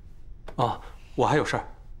啊，我还有事儿，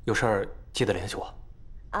有事儿记得联系我。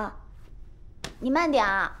啊，你慢点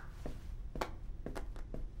啊。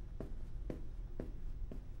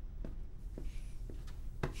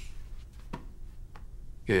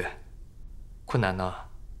月月，困难呢，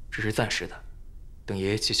只是暂时的，等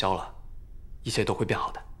爷爷气消了，一切都会变好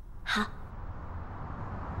的。好。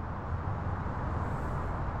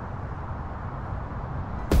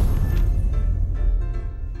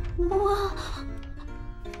哇，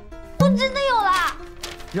我真的有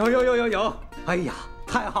了！有！哎呀，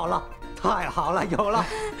太好了，太好了，有了！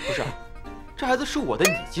不是，这孩子是我的，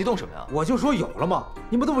你激动什么呀？我就说有了嘛，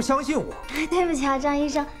你们都不相信我。对不起啊，张医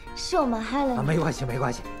生，是我们害了你。啊，没关系，没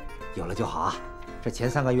关系，有了就好啊。这前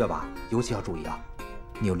3个月吧，尤其要注意啊，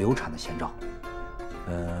你有流产的前兆。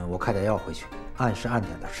我开点药回去，按时按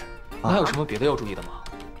点的吃。那还有什么别的要注意的吗？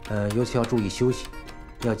尤其要注意休息，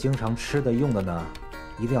要经常吃的用的呢，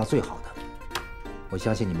一定要最好的。我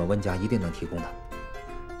相信你们温家一定能提供的。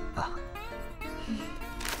啊，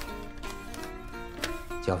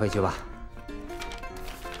缴费去吧。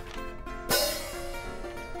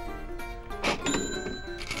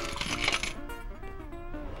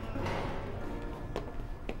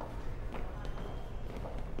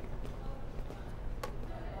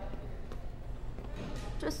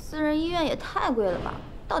这私人医院也太贵了吧？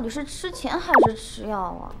到底是吃钱还是吃药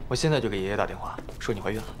啊？我现在就给爷爷打电话，说你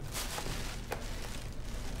怀孕了。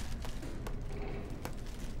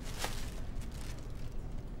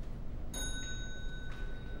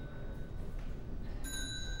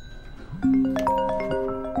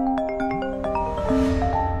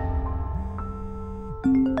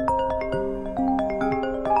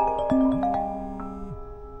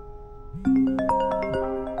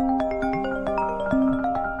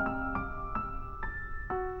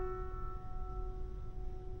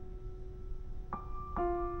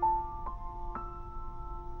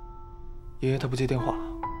爷爷他不接电话。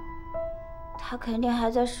他肯定还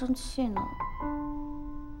在生气呢。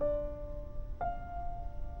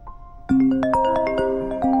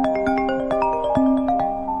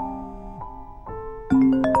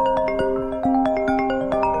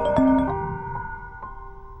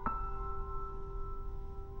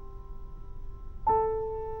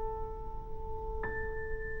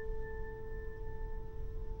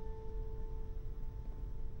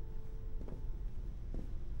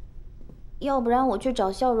要不然我去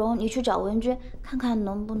找笑容，你去找文君，看看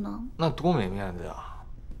能不能。那多没面子呀！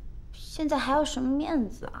现在还要什么面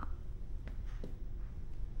子啊？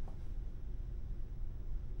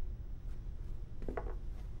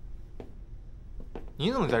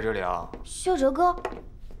你怎么在这里啊？秀哲哥，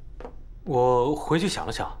我回去想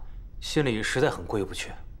了想，心里实在很过意不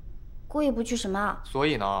去。过意不去什么啊？所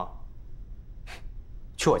以呢？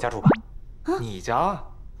去我家住吧。啊？你家？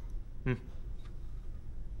嗯。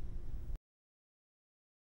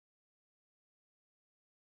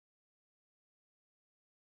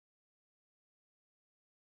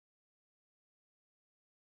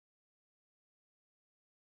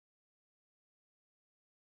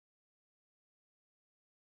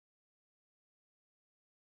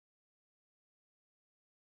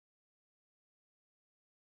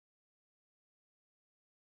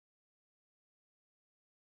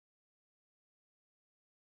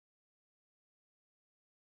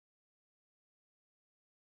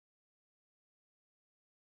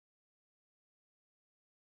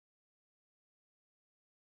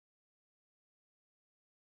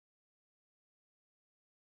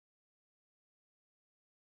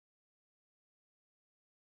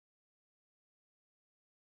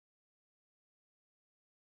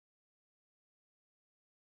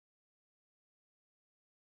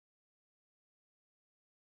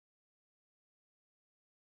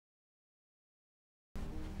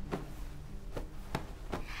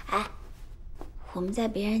哎，我们在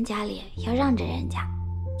别人家里要让着人家，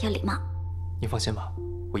要礼貌。你放心吧，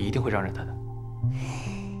我一定会让着他的。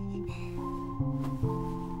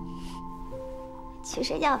去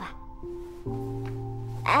睡觉吧。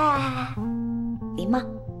哎，礼貌，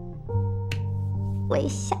微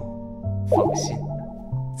笑。放心，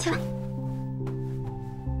去吧。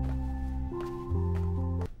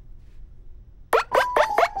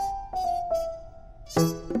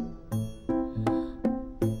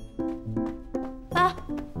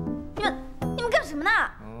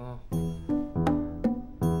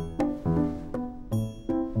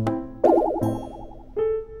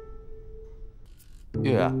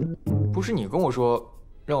月，不是你跟我说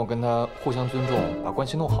让我跟他互相尊重，把关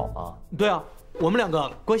系弄好吗？对啊，我们两个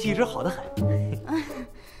关系一直好得很。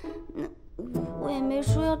那我也没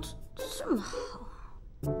说要这么好。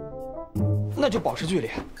那就保持距离。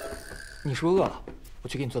你是不是饿了？我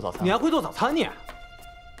去给你做早餐。你还会做早餐你？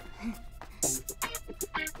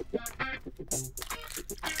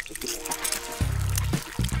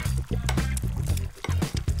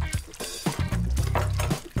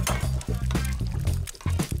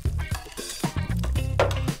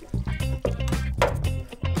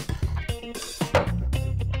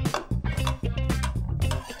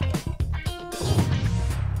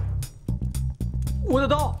我的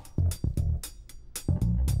刀，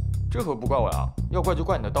这可不怪我呀，要怪就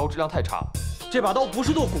怪你的刀质量太差。这把刀不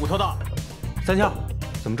是剁骨头的。三枪，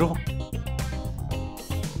怎么之后？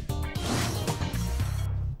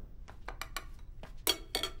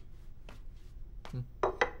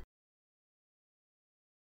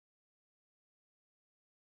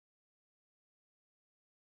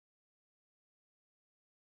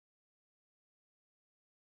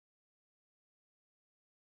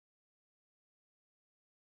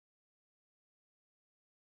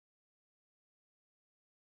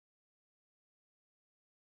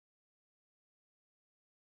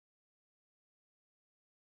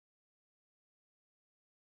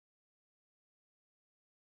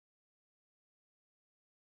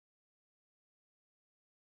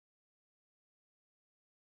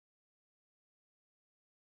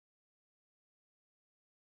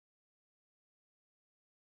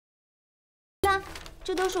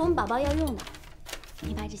这都是我们宝宝要用的，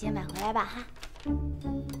你把这些买回来吧哈。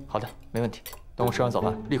好的，没问题。等我吃完早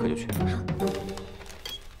饭，立刻就去。好。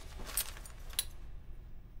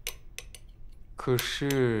可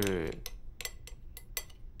是，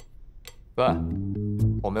喂，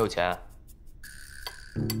我没有钱。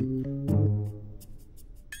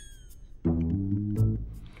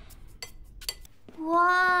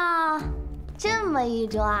哇，这么一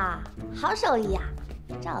桌啊，好手艺啊，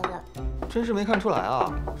赵饿了。真是没看出来啊，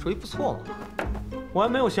手艺不错嘛。我还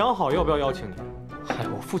没有想好要不要邀请你。哎，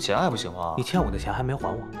我付钱还不行吗？你欠我的钱还没还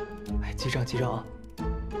我。哎，记账记账啊！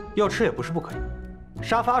要吃也不是不可以，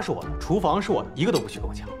沙发是我的，厨房是我的，一个都不许跟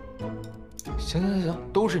我抢。行行行，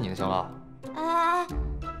都是你的，行了。哎，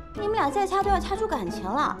你们俩再掐都要掐出感情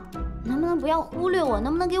了，能不能不要忽略我？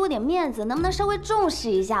能不能给我点面子？能不能稍微重视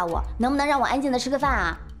一下我？能不能让我安静的吃个饭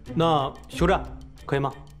啊？那休战，可以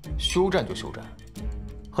吗？休战就休战，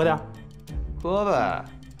喝点，喝呗。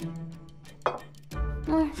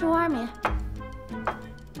吃花生米。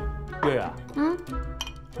月月，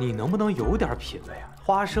你能不能有点品味啊？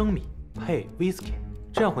花生米配 whisky，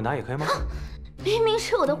 这样混搭也可以吗？明明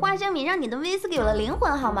是我的花生米让你的 whisky 有了灵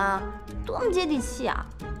魂，好吗？多么接地气啊！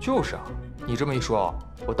就是啊，你这么一说，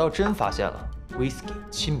我倒真发现了 whisky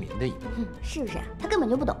亲民的一面。是不是？他根本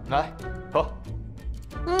就不懂。来，喝。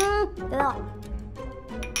得到。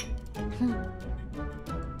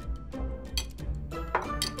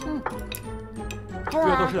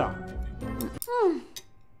月多吃点。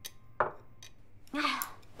哎呀，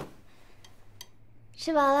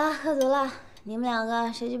吃饱了，喝足了，你们两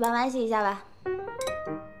个谁去把碗洗一下吧。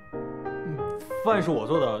饭是我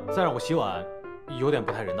做的，再让我洗碗，有点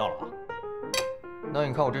不太人道了啊。那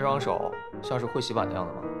你看我这双手，像是会洗碗的样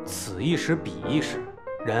子吗？此一时彼一时，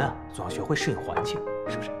人啊总要学会适应环境，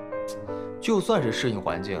是不是？就算是适应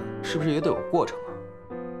环境，是不是也得有过程啊？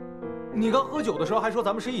你刚喝酒的时候还说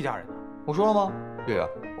咱们是一家人呢。我说了吗？月月，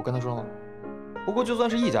我跟他说了吗？不过就算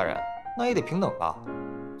是一家人，那也得平等吧。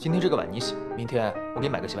今天这个碗你洗，明天我给你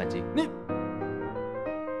买个洗碗机。你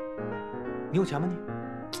有钱吗你？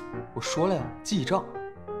我说了呀，记账。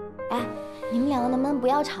哎，你们两个能不能不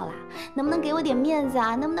要吵了？能不能给我点面子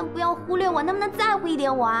啊？能不能不要忽略我？能不能在乎一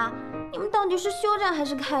点我啊？你们到底是休战还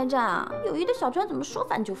是开战啊？友谊的小船怎么说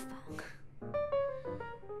翻就翻？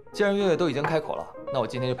既然月月都已经开口了，那我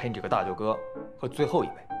今天就陪你这个大舅哥喝最后一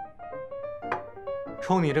杯。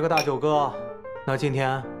冲你这个大舅哥，那今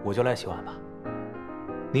天我就来洗碗吧。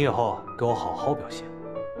你以后给我好好表现，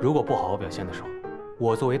如果不好好表现的时候，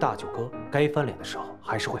我作为大舅哥，该翻脸的时候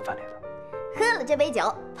还是会翻脸的。喝了这杯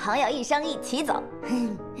酒，朋友一生一起走。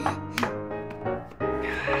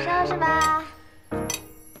收拾吧。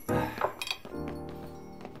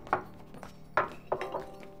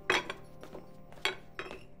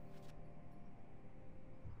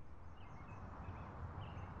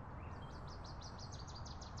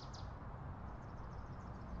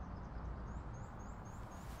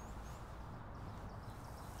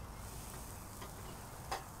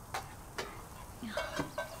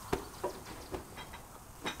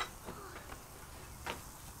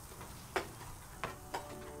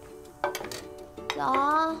走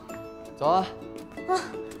啊！走啊！啊，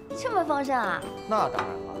这么丰盛啊！那当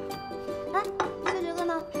然了。哎，舅舅哥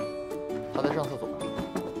呢？他在上厕所。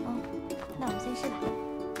那我们先吃吧。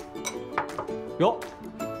哟，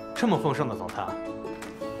这么丰盛的早餐，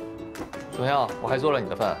怎么样？我还做了你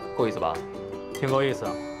的饭，够意思吧？挺够意思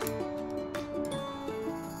啊。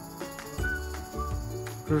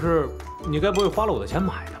只是你该不会花了我的钱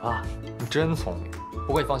买的吧？你真聪明。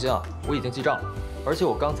不过你放心啊，我已经记账了。而且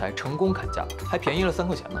我刚才成功砍价，还便宜了3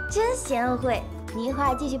块钱呢。真贤惠！你一会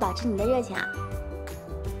儿继续保持你的热情啊。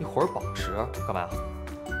一会儿保持干嘛呀？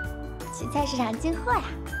去菜市场进货呀。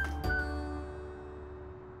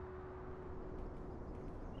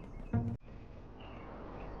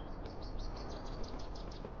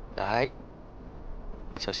来，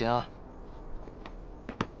小心啊！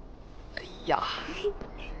哎呀，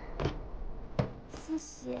谢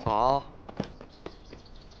谢。走。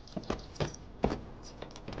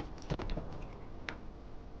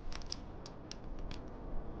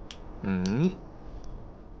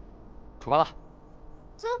出发了。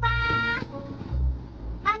出发！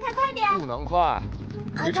阿开快点！不能快，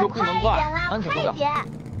开车不能快，安全重要。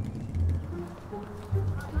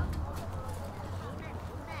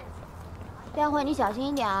待会你小心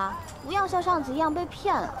一点啊，不要像上次一样被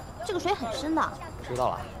骗了。这个水很深的。知道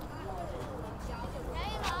了。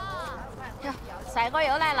帅哥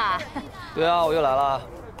又来了。对啊，我又来了。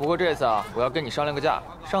不过这次啊，我要跟你商量个价。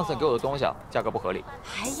上次给我的东西啊，价格不合理。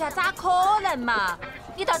哎呀，咋可能嘛！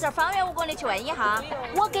你到这儿方圆5公里去问一下，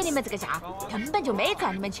我给你们这个价根本就没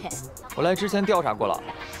赚你们钱。我来之前调查过了，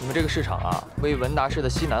你们这个市场啊，位于文达市的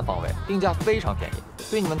西南方位，定价非常便宜。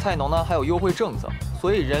对你们菜农呢还有优惠政策，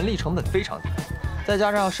所以人力成本非常低。再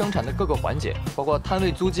加上生产的各个环节，包括摊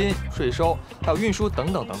位租金、税收，还有运输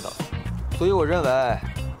等等等等，所以我认为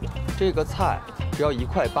这个菜只要1.8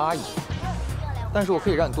块1斤。但是我可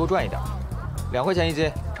以让你多赚一点，2块钱1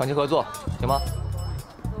斤，长期合作，行吗？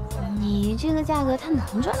你这个价格，他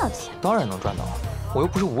能赚到钱？当然能赚到，我又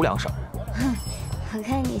不是无良商人。哼，我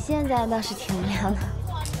看你现在倒是挺无良的。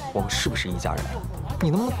我们是不是一家人？你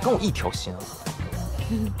能不能跟我一条心啊？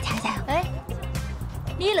加油加油！哎，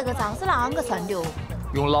你那个账是啷个算的哦？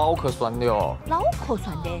用脑壳算的哦。脑壳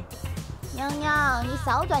算的？娘娘，你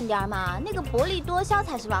少赚点嘛，那个薄利多销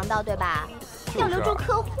才是王道，对吧？要留住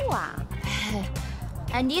客户啊。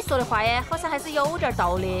哎，你说的话耶，好像还是有点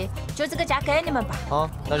道理。就这个价给你们吧。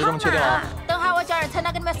啊，那就这么确定了。等会儿我叫人称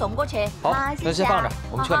他给你们送过去。好，那先放着，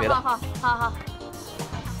我们去干别的。好。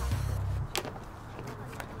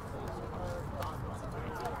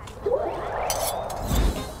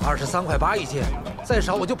 23.8块一斤，再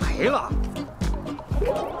少我就赔了。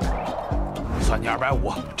算你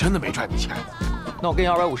250，真的没赚你钱。那我给你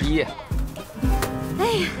251。哎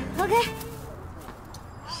呀 ，OK。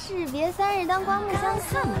士别3日当刮目相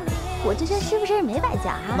看嘛，我这身是不是没白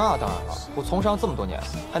嫁啊？那当然了，我从商这么多年，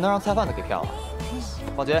还能让菜贩子给骗了。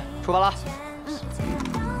宝洁，出发啦！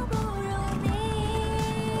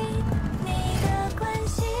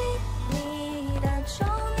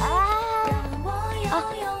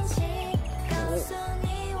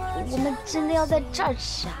我们真的要在这儿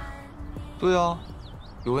吃啊？对啊，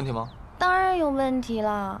有问题吗？当然有问题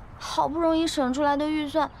了，好不容易省出来的预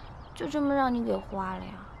算，就这么让你给花了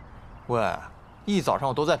呀？喂，一早上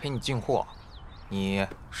我都在陪你进货，你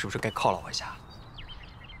是不是该犒劳我一下？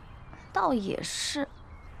倒也是。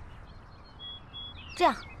这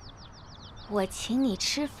样，我请你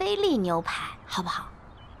吃菲力牛排，好不好？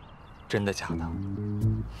真的假的？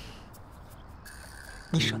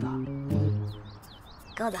你舍得？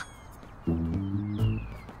跟我走。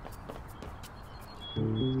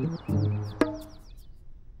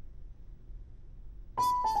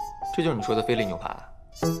这就是你说的菲力牛排，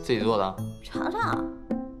自己做的？尝尝。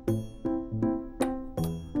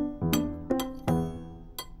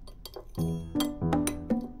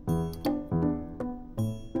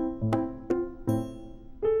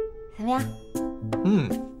怎么样？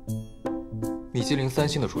米其林3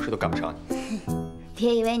星的厨师都赶不上你。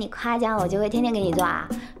别以为你夸奖我就会天天给你做啊！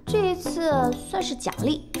这一次算是奖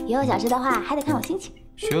励，以后小事的话还得看我心情。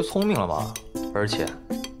学聪明了吗？而且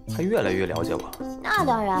还越来越了解我了。那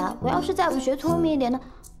当然，我要是再不学聪明一点呢，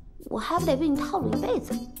我还不得被你套路一辈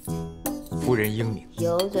子？夫人英明，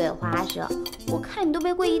油嘴滑舌，我看你都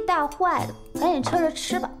被桂姨带坏了，赶紧趁热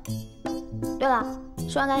吃吧。对了，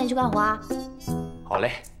吃完赶紧去干活啊！好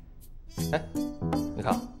嘞。哎，你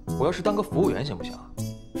看，我要是当个服务员行不行啊？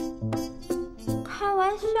开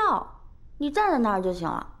玩笑，你站在那儿就行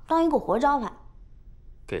了，当一个活招牌。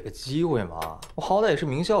给个机会嘛，我好歹也是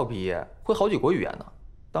名校毕业，会好几国语言呢，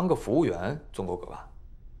当个服务员总够格吧？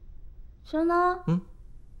真的？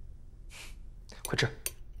快吃。